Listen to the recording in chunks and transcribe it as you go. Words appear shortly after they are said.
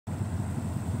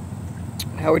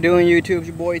How we doing, YouTube? It's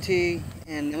your boy T,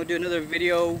 and I'm gonna do another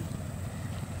video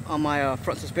on my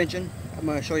front suspension. I'm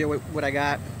gonna show you what I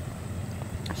got.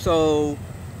 So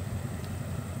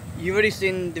you've already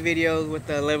seen the videos with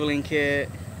the leveling kit.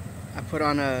 I put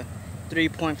on a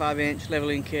 3.5-inch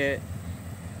leveling kit.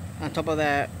 On top of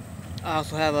that, I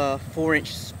also have a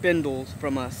 4-inch spindles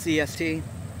from a CST.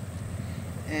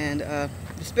 And the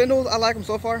spindles, I like them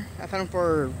so far. I've had them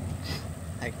for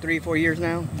like 3-4 years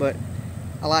now, but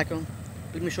I like them.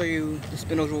 Let me show you the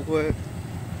spindles real quick.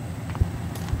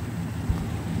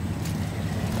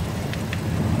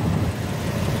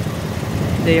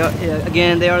 They are,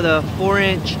 again, they are the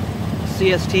 4-inch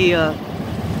CST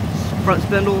front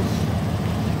spindles.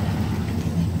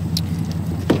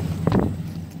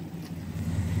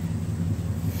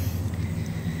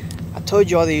 I told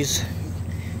you all these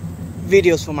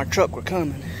videos for my truck were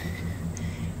coming.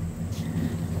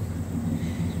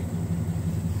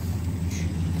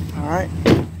 Alright,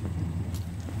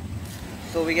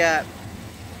 so we got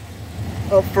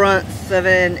up front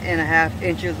 7.5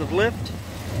 inches of lift,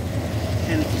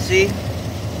 and you see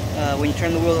when you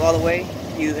turn the wheel all the way,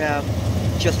 you have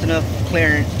just enough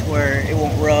clearance to where it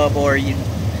won't rub or you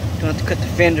don't have to cut the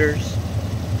fenders.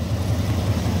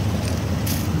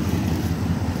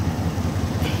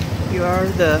 Here are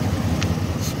the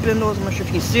spindles. I'm not sure if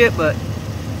you can see it, but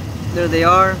there they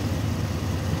are.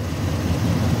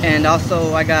 And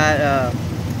also I got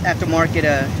Aftermarket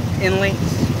end links.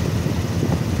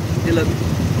 They look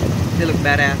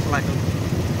badass. I like them.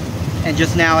 And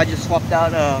just now I just swapped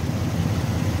out a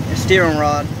steering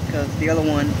rod because the other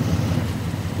one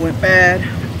went bad.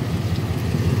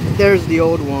 There's the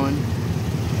old one,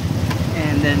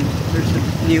 and then there's the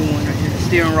new one right here. The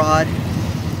steering rod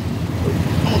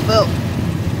almost fell.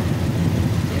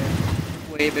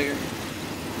 Yeah, way bigger.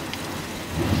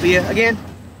 So yeah, again,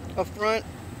 up front,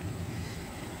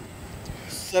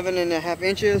 7.5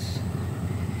 inches.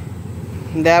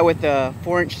 And that with the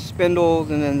 4-inch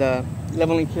spindles, and then the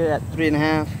leveling kit at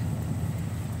 3.5.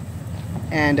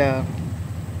 And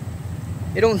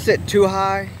it don't sit too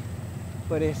high,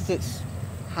 but it sits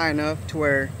high enough to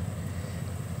where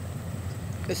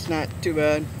it's not too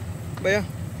bad. But yeah.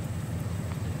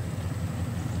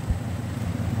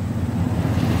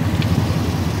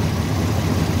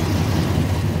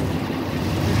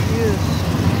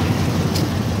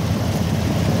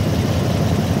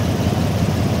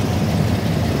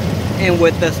 And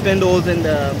with the spindles and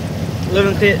the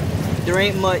leveling kit, there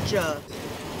ain't much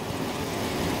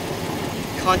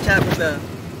contact with the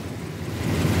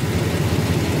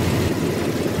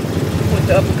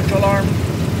upper control arm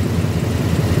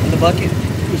and the bucket.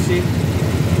 You see,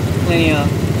 plenty of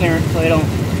clearance, so it don't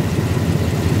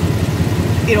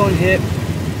hit.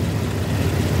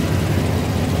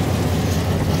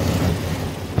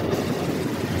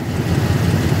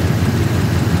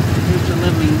 Here's the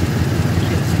leveling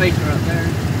spacer up there.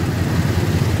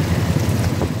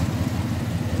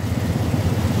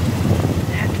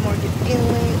 Aftermarket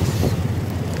inlets.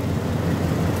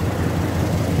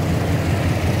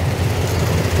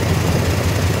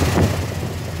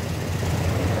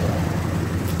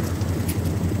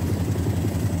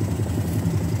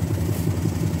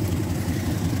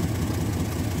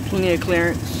 Plenty of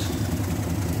clearance.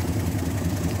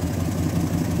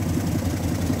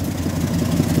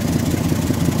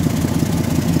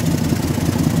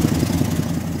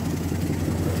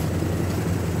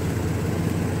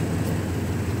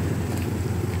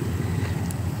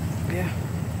 Yeah,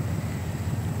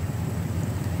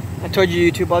 I told you,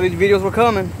 YouTube, all these videos were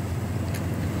coming.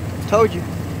 Told you.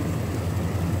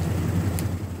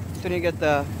 So you get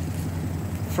the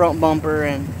front bumper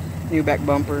and new back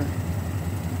bumper.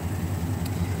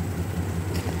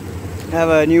 Have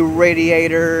a new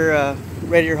radiator,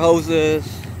 radiator hoses,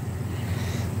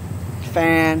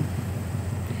 fan.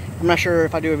 I'm not sure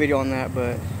if I do a video on that,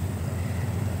 but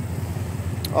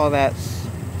all that's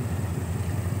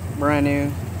brand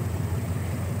new.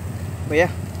 But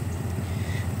yeah,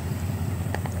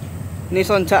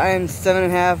 Nissan Titan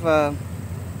 7.5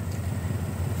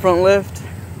 front lift,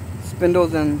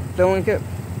 spindles and leveling kit.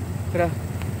 But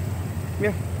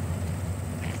yeah.